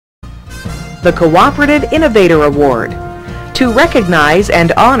the Cooperative Innovator Award, to recognize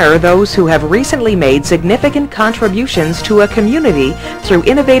and honor those who have recently made significant contributions to a community through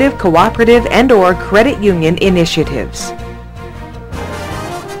innovative cooperative and/or credit union initiatives.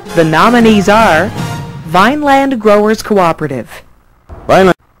 The nominees are Vineland Growers Cooperative,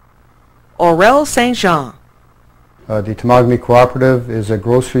 Vineland. Aurele St. The Temagami Cooperative is a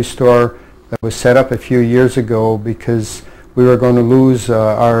grocery store that was set up a few years ago because we were going to lose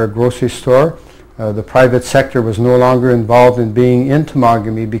our grocery store. The private sector was no longer involved in being in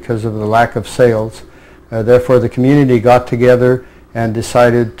Temagami because of the lack of sales. Therefore, the community got together and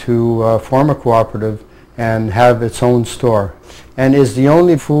decided to form a cooperative and have its own store. And is the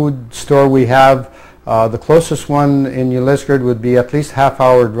only food store we have. The closest one in New Liskeard would be at least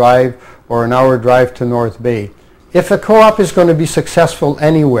half-hour drive or an hour drive to North Bay. If a co-op is going to be successful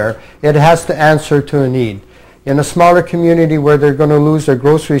anywhere, it has to answer to a need. In a smaller community where they're going to lose their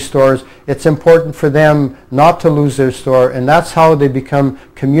grocery stores, it's important for them not to lose their store, and that's how they become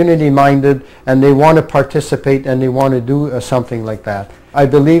community-minded and they want to participate and they want to do something like that. I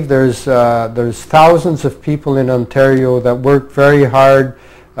believe there's thousands of people in Ontario that work very hard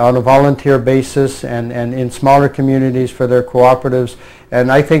on a volunteer basis and in smaller communities for their cooperatives, and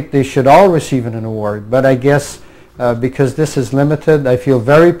I think they should all receive an award. But I guess because this is limited, I feel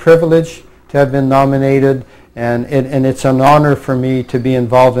very privileged to have been nominated, and it's an honor for me to be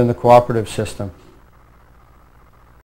involved in the cooperative system.